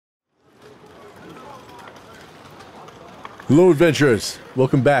Hello, adventurers.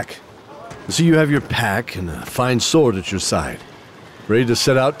 Welcome back. I see you have your pack and a fine sword at your side. Ready to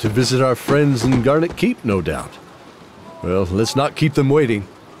set out to visit our friends in Garnet Keep, no doubt. Well, let's not keep them waiting.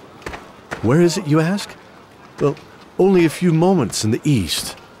 Where is it, you ask? Well, only a few moments in the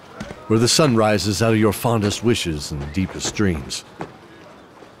east, where the sun rises out of your fondest wishes and deepest dreams.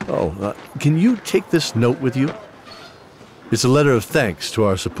 Oh, can you take this note with you? It's a letter of thanks to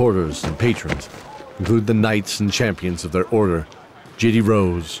our supporters and patrons, include the knights and champions of their order, J.D.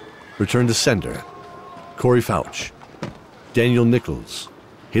 Rose, Return to Sender, Corey Pfautsch, Daniel Nichols,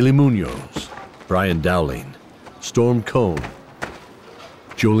 Hayley Muñoz, Brian Dowling, Storm Cone,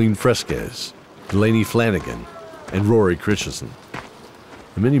 Joleen Fresquez, Laney Flanagan, and Rori Christenson.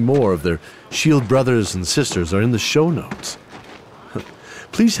 And many more of their Shield brothers and sisters are in the show notes.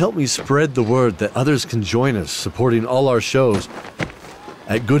 Please help me spread the word that others can join us supporting all our shows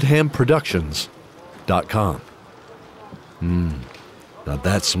at goodhamproductions.com. Now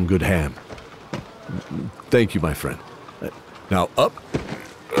that's some good ham. Thank you, my friend. Now up.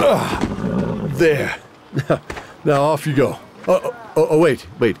 There. Now off you go. Wait.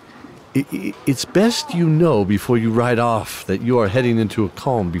 It's best you know before you ride off that you are heading into a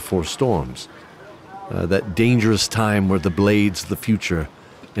calm before storms. That dangerous time where the blades of the future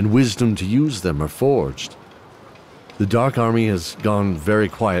and wisdom to use them are forged. The Dark Army has gone very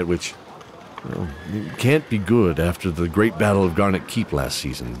quiet, which can't be good after the great battle of Garnet Keep last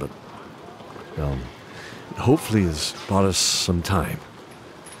season, but hopefully has bought us some time.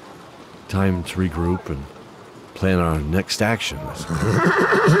 Time to regroup and plan our next action.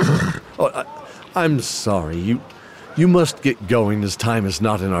 I'm sorry. You must get going as time is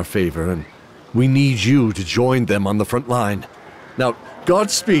not in our favor, and we need you to join them on the front line. Now,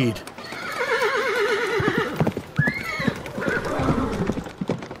 Godspeed.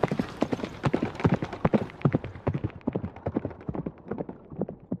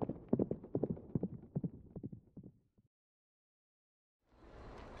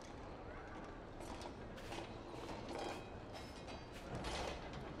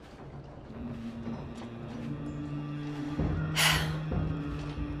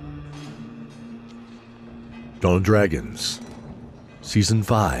 Dawn of Dragons, Season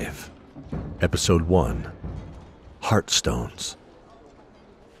 5, Episode 1, Heartstones.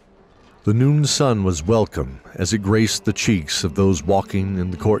 The noon sun was welcome as it graced the cheeks of those walking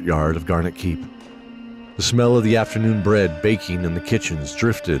in the courtyard of Garnet Keep. The smell of the afternoon bread baking in the kitchens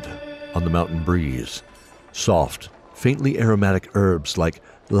drifted on the mountain breeze. Soft, faintly aromatic herbs like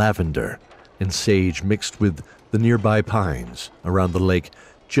lavender and sage mixed with the nearby pines around the lake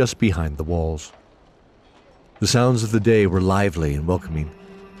just behind the walls. The sounds of the day were lively and welcoming.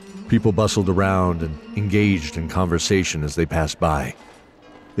 People bustled around and engaged in conversation as they passed by.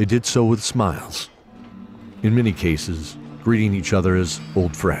 They did so with smiles, in many cases greeting each other as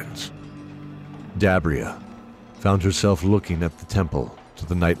old friends. Dabria found herself looking at the temple to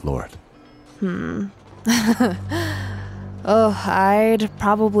the Night Lord. I'd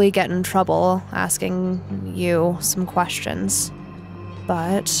probably get in trouble asking you some questions,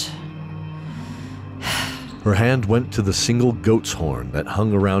 but... Her hand went to the single goat's horn that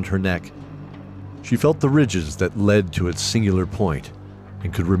hung around her neck. She felt the ridges that led to its singular point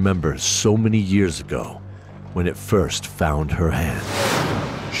and could remember so many years ago when it first found her hand.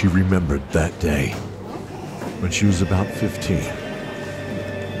 She remembered that day when she was about 15.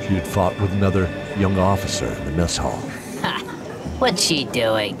 She had fought with another young officer in the mess hall. What's she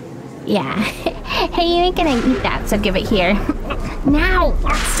doing? Yeah. Hey, you ain't gonna eat that, so give it here. Now!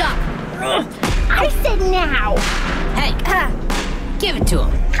 Stop! I said now! Hey, give it to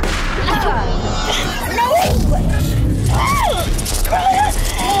him. No!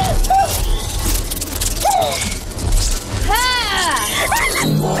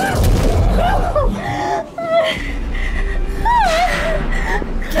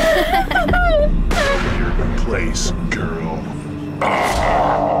 Your place, girl.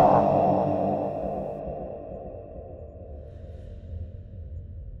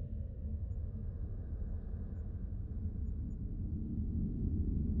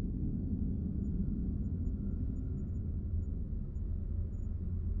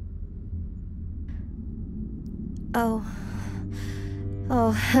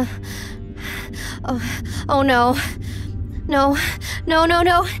 Oh no. No.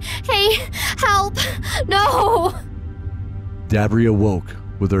 Hey, help! No! Dabria woke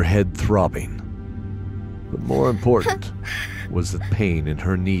with her head throbbing. But more important was the pain in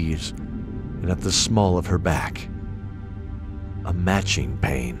her knees and at the small of her back. A matching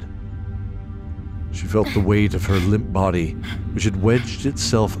pain. She felt the weight of her limp body, which had wedged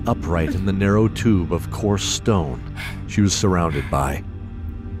itself upright in the narrow tube of coarse stone she was surrounded by.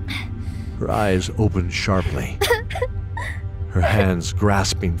 Her eyes opened sharply, her hands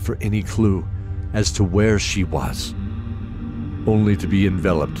grasping for any clue as to where she was, only to be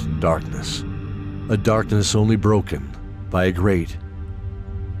enveloped in darkness. A darkness only broken by a grate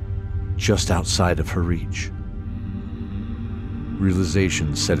just outside of her reach.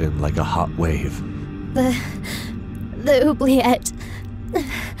 Realization set in like a hot wave. The oubliette.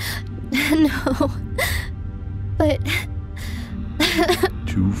 No. But...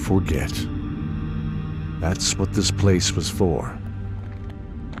 To forget. That's what this place was for.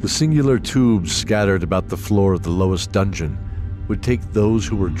 The singular tubes scattered about the floor of the lowest dungeon would take those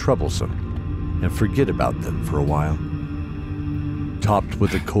who were troublesome and forget about them for a while. Topped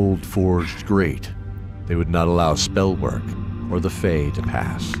with a cold forged grate, they would not allow spell work or the Fae to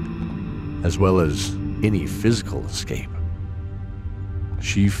pass, as well as any physical escape.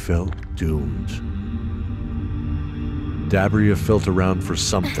 She felt doomed. Dabria felt around for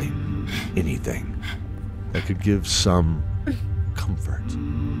something, anything, that could give some comfort,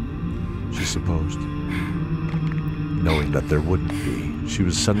 she supposed. Knowing that there wouldn't be, she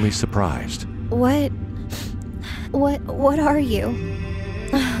was suddenly surprised. What are you?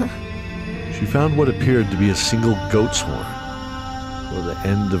 She found what appeared to be a single goat's horn, or the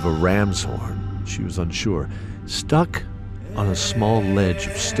end of a ram's horn, she was unsure, stuck on a small ledge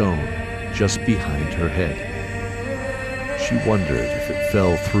of stone just behind her head. She wondered if it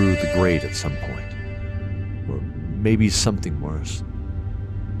fell through the grate at some point, or maybe something worse.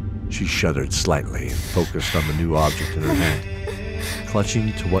 She shuddered slightly and focused on the new object in her hand,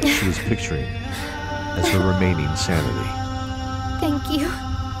 clutching to what she was picturing as her remaining sanity. Thank you.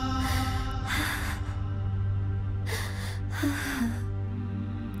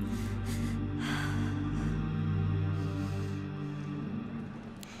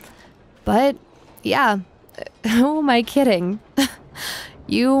 But, yeah, who am I kidding?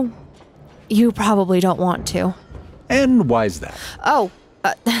 You probably don't want to. And why's that? Oh,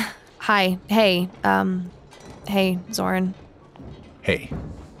 hi, hey, hey, Zoran. Hey.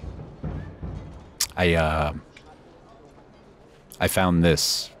 I found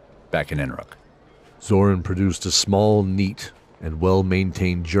this back in Inrook. Zoran produced a small, neat, and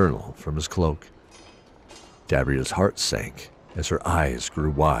well-maintained journal from his cloak. Dabria's heart sank as her eyes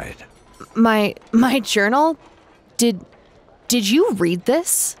grew wide. My journal? Did you read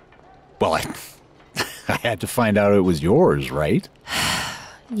this? Well, I had to find out it was yours, right?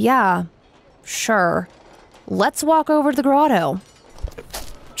 Yeah, sure. Let's walk over to the grotto.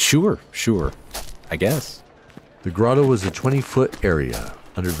 Sure, I guess. The grotto was a 20-foot area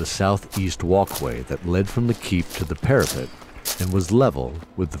under the southeast walkway that led from the keep to the parapet and was level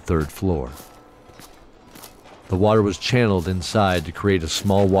with the third floor. The water was channeled inside to create a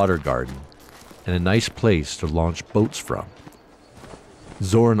small water garden and a nice place to launch boats from.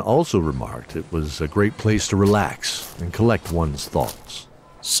 Zoran also remarked it was a great place to relax and collect one's thoughts.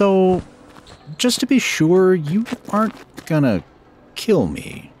 So, just to be sure, you aren't gonna kill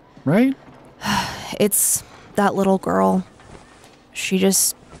me, right? It's that little girl. She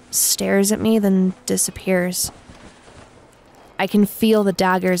just stares at me, then disappears. I can feel the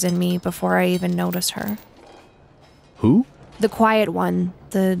daggers in me before I even notice her. Who? The quiet one.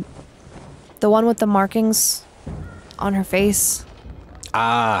 The one with the markings on her face.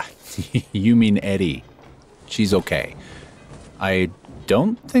 Ah, you mean Eddie. She's okay. I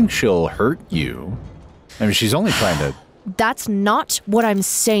don't think she'll hurt you. I mean, she's only trying to... That's not what I'm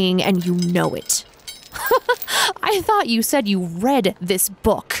saying, and you know it. I thought you said you read this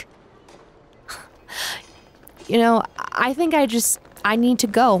book. You know, I think I need to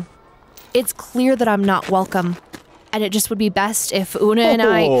go. It's clear that I'm not welcome, and it just would be best if Una and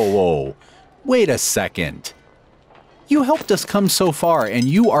I... Whoa. Wait a second. You helped us come so far, and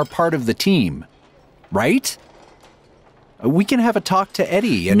you are part of the team, right? We can have a talk to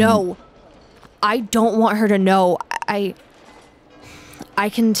Eddie and... No. I don't want her to know. I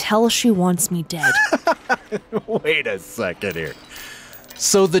can tell she wants me dead. Wait a second here.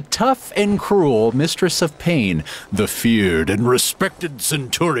 So the tough and cruel Mistress of Pain, the feared and respected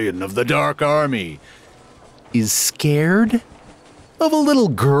centurion of the Dark Army, is scared of a little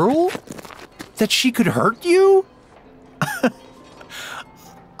girl? That she could hurt you?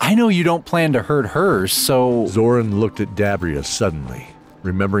 I know you don't plan to hurt her, so... Zoran looked at Dabria suddenly,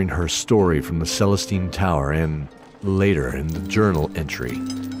 remembering her story from the Celestine Tower and, later in the journal entry,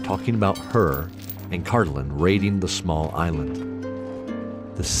 talking about her and Cardillan raiding the small island.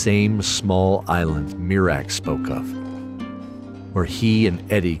 The same small island Mirac spoke of. where he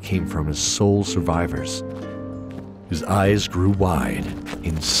and Eddie came from as sole survivors. His eyes grew wide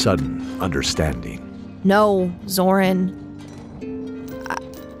in sudden understanding. No, Zoran.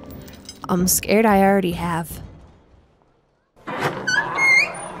 I'm scared I already have.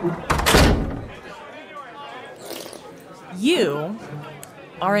 You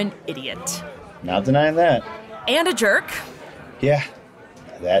are an idiot. Not denying that. And a jerk. Yeah,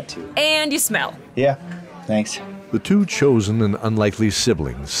 that too. And you smell. Yeah, thanks. The two chosen and unlikely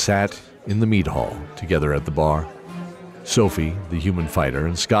siblings sat in the mead hall together at the bar. Sophie, the human fighter,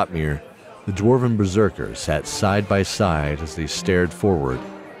 and Scottmere, the dwarven berserker, sat side by side as they stared forward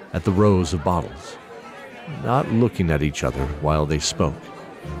at the rows of bottles, not looking at each other while they spoke,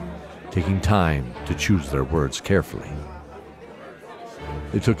 taking time to choose their words carefully.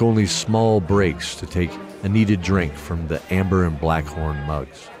 They took only small breaks to take a needed drink from the amber and blackhorn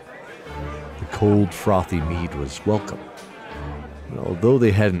mugs. The cold, frothy mead was welcome, and although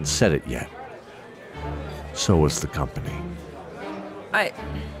they hadn't said it yet, so was the company. I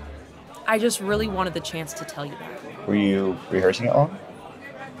just really wanted the chance to tell you that. Were you rehearsing it long?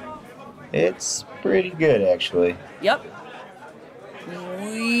 It's pretty good, actually. Yep.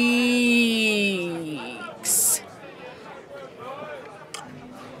 Weeks.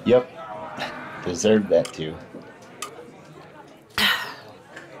 Yep. Deserved that too.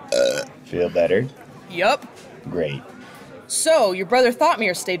 Feel better? Yep. Great. So, your brother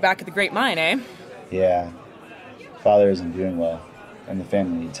Thoughtmere stayed back at the Great Mine, eh? Yeah. Father isn't doing well, and the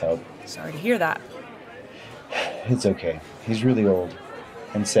family needs help. Sorry to hear that. It's okay. He's really old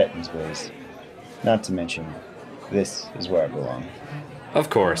and set in his ways. Not to mention, this is where I belong. Of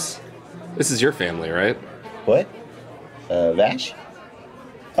course. This is your family, right? What? Vash?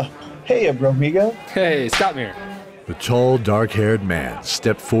 Oh, hey, bromigo. Hey, Scottmere. The tall, dark-haired man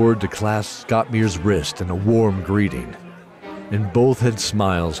stepped forward to clasp Scottmere's wrist in a warm greeting, and both had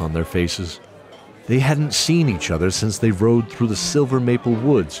smiles on their faces. They hadn't seen each other since they rode through the silver maple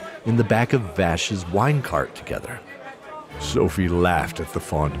woods in the back of Vash's wine cart together. Sophie laughed at the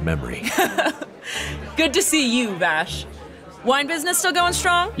fond memory. Good to see you, Vash. Wine business still going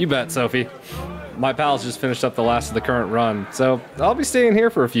strong? You bet, Sophie. My pals just finished up the last of the current run, so I'll be staying here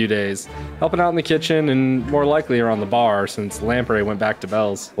for a few days, helping out in the kitchen and more likely around the bar since Lamprey went back to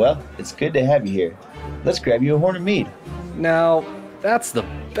Bell's. Well, it's good to have you here. Let's grab you a horn of mead. Now, that's the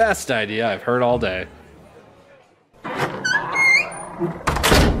best idea I've heard all day.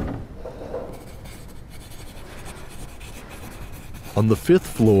 On the 5th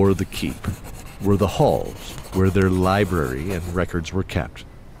floor of the keep were the halls where their library and records were kept.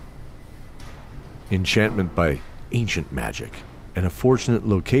 Enchantment by ancient magic and a fortunate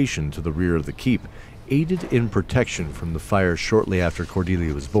location to the rear of the keep aided in protection from the fire shortly after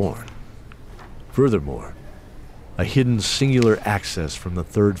Cordelia was born. Furthermore, a hidden singular access from the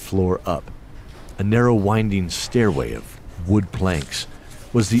 3rd floor up, a narrow winding stairway of wood planks,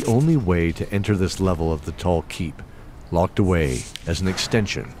 was the only way to enter this level of the tall keep, locked away as an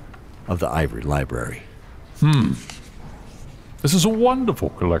extension of the Ivory Library. This is a wonderful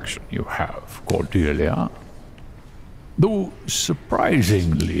collection you have, Cordelia. Though,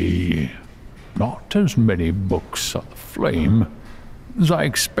 surprisingly, not as many books on the flame as I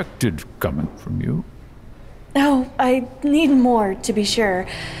expected coming from you. Oh, I need more, to be sure.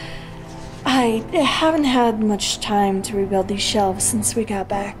 I haven't had much time to rebuild these shelves since we got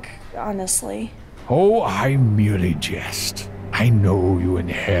back, honestly. Oh, I merely jest. I know you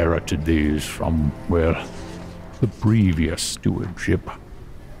inherited these from, well, the previous stewardship.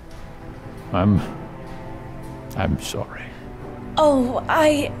 I'm sorry. Oh,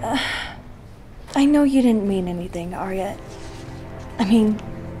 I know you didn't mean anything, ARYAT. I mean,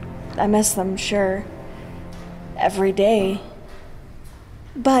 I miss them, sure. Every day.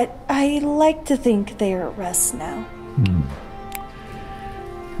 But I like to think they are at rest now.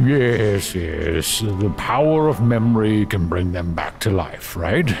 Yes, the power of memory can bring them back to life,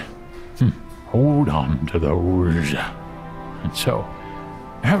 right? Hold on to those. And so,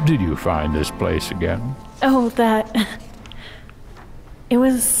 how did you find this place again? Oh, that... It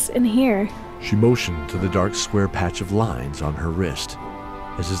was in here. She motioned to the dark square patch of lines on her wrist.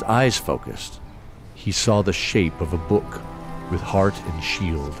 As his eyes focused, he saw the shape of a book with heart and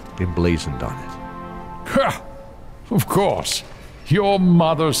shield emblazoned on it. Ha! Of course. Your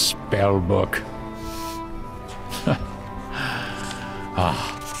mother's spell book.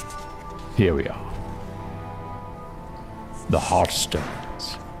 Here we are. The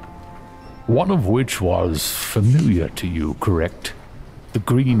Heartstones. One of which was familiar to you, correct? The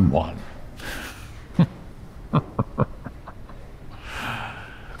green one.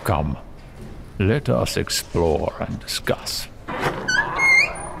 Come, let us explore and discuss.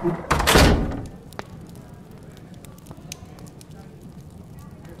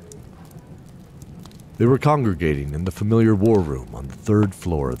 They were congregating in the familiar war room on the 3rd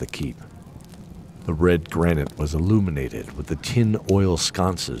floor of the keep. The red granite was illuminated with the tin oil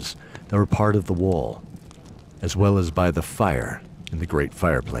sconces that were part of the wall, as well as by the fire in the great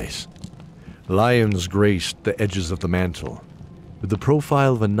fireplace. Lions graced the edges of the mantel, with the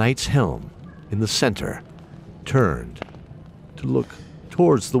profile of a knight's helm in the center, turned to look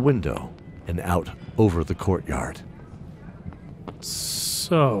towards the window and out over the courtyard.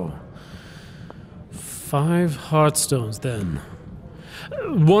 So, 5 Heartstones then.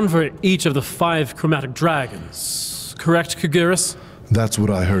 1 for each of the 5 chromatic dragons. Correct, Kagiris? That's what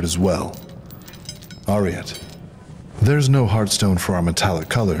I heard as well. ARYAT, there's no Heartstone for our metallic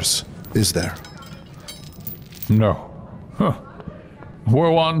colors, is there? No. Huh.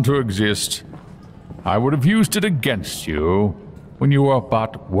 Were one to exist, I would have used it against you when you were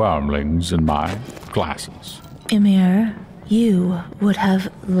but wormlings in my classes. Ymir, you would have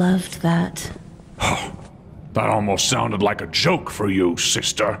loved that. That almost sounded like a joke for you,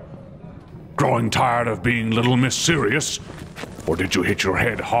 sister. Growing tired of being Little Miss Serious? Or did you hit your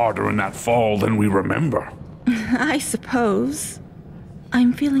head harder in that fall than we remember? I suppose.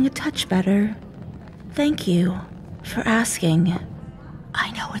 I'm feeling a touch better. Thank you for asking.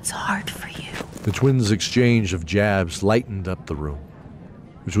 I know it's hard for you. The twins' exchange of jabs lightened up the room,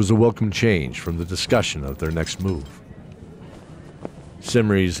 which was a welcome change from the discussion of their next move.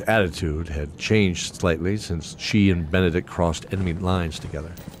 CEMRI's attitude had changed slightly since she and BENEDICT crossed enemy lines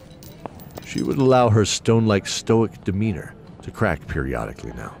together. She would allow her stone-like stoic demeanor to crack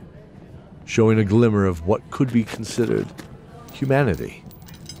periodically now, showing a glimmer of what could be considered humanity,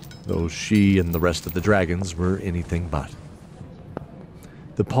 though she and the rest of the dragons were anything but.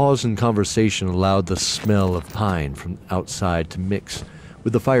 The pause in conversation allowed the smell of pine from outside to mix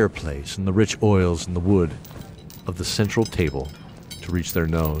with the fireplace and the rich oils in the wood of the central table to reach their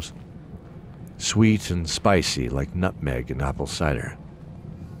nose, sweet and spicy like nutmeg and apple cider.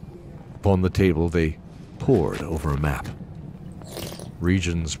 Upon the table they pored over a map.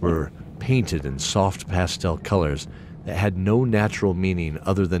 Regions were painted in soft pastel colors that had no natural meaning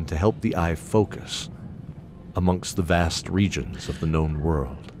other than to help the eye focus amongst the vast regions of the known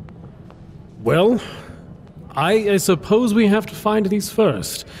world. Well, I suppose we have to find these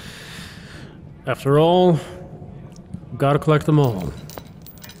first. After all, gotta collect them all.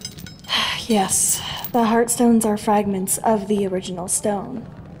 Yes, the Heartstones are fragments of the original stone.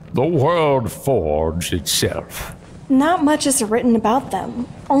 The world forged itself. Not much is written about them,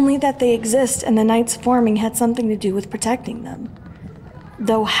 only that they exist and the Knight's forming had something to do with protecting them.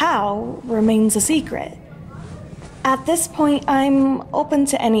 Though how remains a secret. At this point, I'm open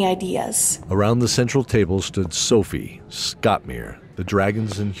to any ideas. Around the central table stood Sophie, Scottmere, the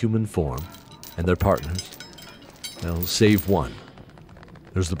dragons in human form, and their partners. Well, save one.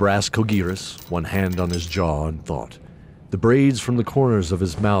 There's the brass Kogiris, one hand on his jaw in thought, the braids from the corners of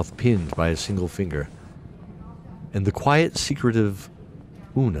his mouth pinned by a single finger, and the quiet, secretive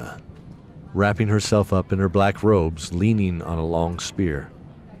Una, wrapping herself up in her black robes, leaning on a long spear.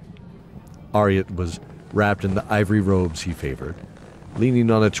 ARYAT was wrapped in the ivory robes he favored,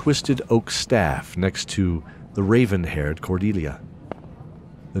 leaning on a twisted oak staff next to the raven-haired Cordelia.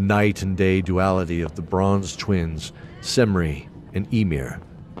 The night and day duality of the bronze twins, CEMRI and Ymir,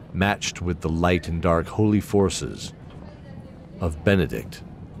 matched with the light and dark holy forces of BENEDICT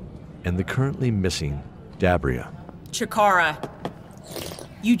and the currently missing Dabria. Chikara,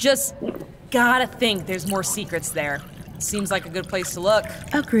 you just gotta think there's more secrets there. Seems like a good place to look.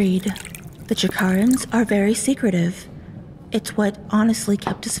 Agreed. The Chakarans are very secretive. It's what honestly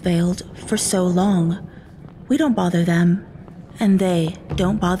kept us veiled for so long. We don't bother them, and they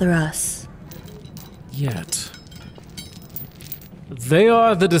don't bother us. Yet. They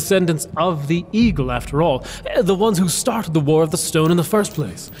are the descendants of the Eagle, after all. The ones who started the War of the Stone in the first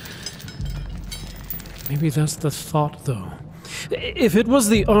place. Maybe that's the thought, though. If it was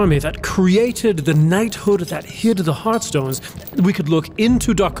the army that created the knighthood that hid the Heartstones, we could look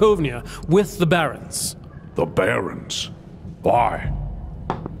into Darkovnia with the Barons. The Barons? Why?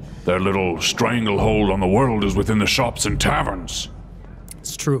 Their little stranglehold on the world is within the shops and taverns.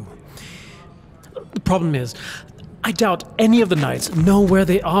 It's true. The problem is, I doubt any of the knights know where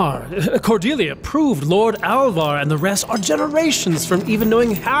they are. Cordelia proved Lord Alvar and the rest are generations from even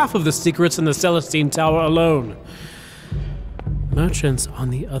knowing half of the secrets in the Celestine Tower alone. Merchants, on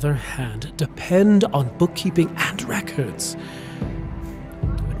the other hand, depend on bookkeeping and records.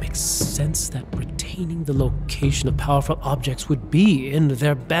 It would make sense that retaining the location of powerful objects would be in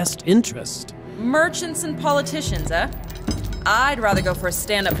their best interest. Merchants and politicians, eh? I'd rather go for a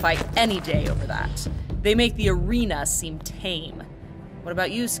stand-up fight any day over that. They make the arena seem tame. What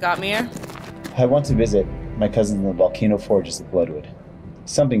about you, Scottmere? I want to visit my cousins in the volcano forges of Bloodwood.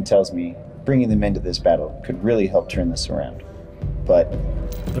 Something tells me bringing them into this battle could really help turn this around. But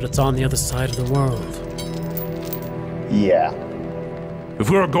it's on the other side of the world. Yeah. If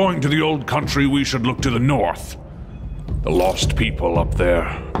we are going to the old country, we should look to the north. The lost people up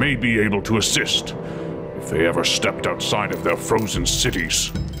there may be able to assist if they ever stepped outside of their frozen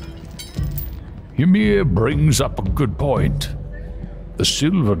cities. Ymir brings up a good point. The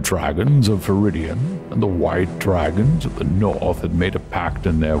silver dragons of Viridian and the white dragons of the north had made a pact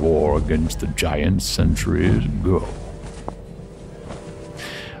in their war against the giants centuries ago.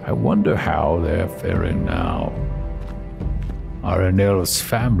 I wonder how they're faring now. Arenel's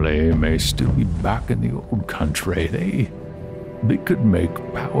family may still be back in the old country. They could make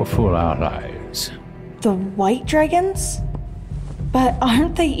powerful allies. The white dragons? But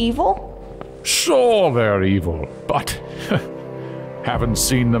aren't they evil? Sure, they're evil, but haven't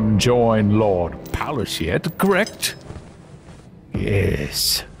seen them join Lord Pallas yet, correct?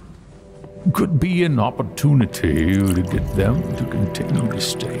 Yes. Could be an opportunity to get them to continue to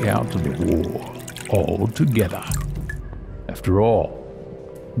stay out of the war altogether. After all,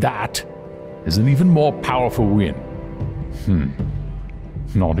 that is an even more powerful win.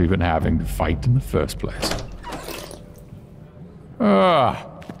 Not even having to fight in the first place.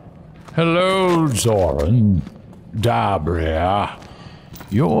 Hello, Zoran. Dabria.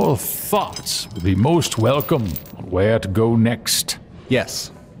 Your thoughts would be most welcome on where to go next.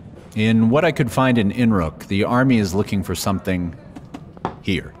 Yes. In what I could find in Inruk, the army is looking for something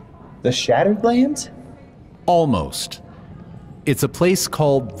here. The Shattered Lands? Almost. It's a place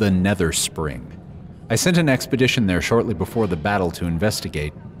called the Nether Spring. I sent an expedition there shortly before the battle to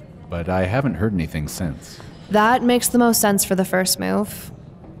investigate, but I haven't heard anything since. That makes the most sense for the first move.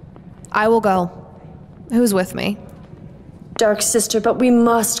 I will go. Who's with me? Dark sister, but we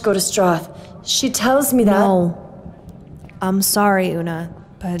must go to Strath. She tells me that. No. I'm sorry, Una,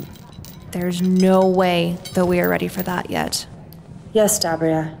 but there's no way that we are ready for that yet. Yes,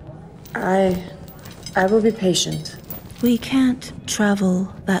 Dabria. I will be patient. We can't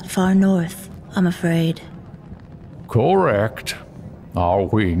travel that far north, I'm afraid. Correct. Our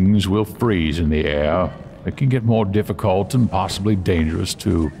wings will freeze in the air. It can get more difficult and possibly dangerous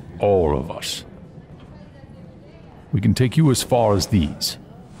to all of us. We can take you as far as these,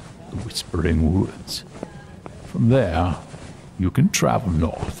 the Whispering Woods. From there, you can travel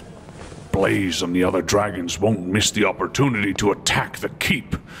north. Blaze and the other dragons won't miss the opportunity to attack the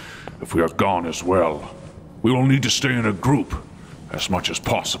keep if we are gone as well. We will need to stay in a group as much as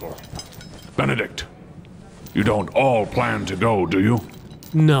possible. Benedict, you don't all plan to go, do you?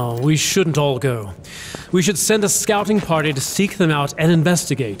 No, we shouldn't all go. We should send a scouting party to seek them out and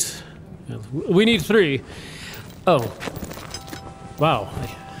investigate. We need 3. Oh. Wow.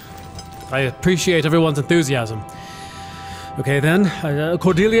 I appreciate everyone's enthusiasm. Okay then,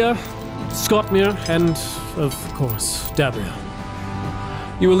 Cordelia, Scottmere, and, of course, Dabria.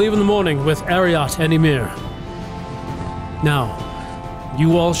 You will leave in the morning with ARYAT and Ymir. Now,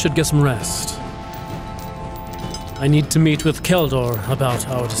 you all should get some rest. I need to meet with KELDOR about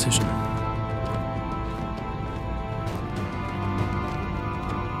our decision.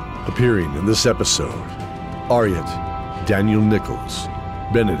 Appearing in this episode, ARYAT, Daniel Nichols,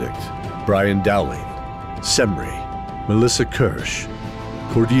 Benedict, Brian Dowling, CEMRI, Melissa Kersh,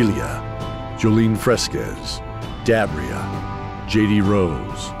 Cordelia, Joleen Fresquez, Dabria, J.D.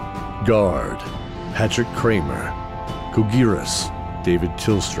 Rose, Guard, Patrick Cramer, Kogiris, David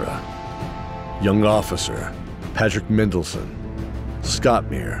Tilstra, Young Officer, Patrick Mendelson,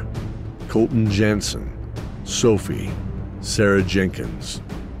 Scottmere, Colton Jansen, Sophie, Sarah Jenkins,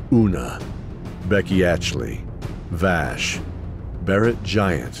 Una, Becky Atchley, Vash, Barrett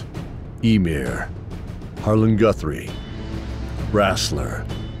Giant, Emir, Harlan Guthrie, Rassler,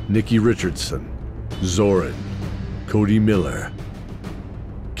 Nikki Richardson, Zoran, Cody Miller,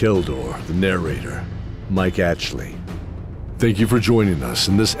 KELDOR, the narrator, Mike Atchley. Thank you for joining us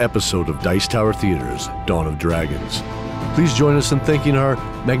in this episode of Dice Tower Theater's Dawn of Dragons. Please join us in thanking our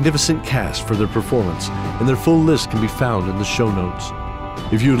magnificent cast for their performance, and their full list can be found in the show notes.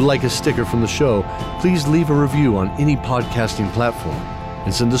 If you would like a sticker from the show, please leave a review on any podcasting platform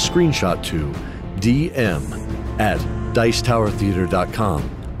and send a screenshot to dm@dicetowertheater.com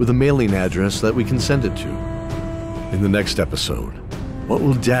with a mailing address that we can send it to. In the next episode, what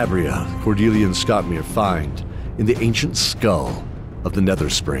will Dabria, Cordelia, and Scottmere find in the ancient skull of the Nether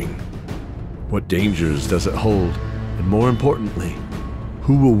Spring? What dangers does it hold? And more importantly,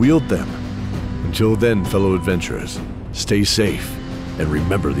 who will wield them? Until then, fellow adventurers, stay safe and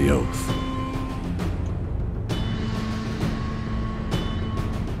remember the oath.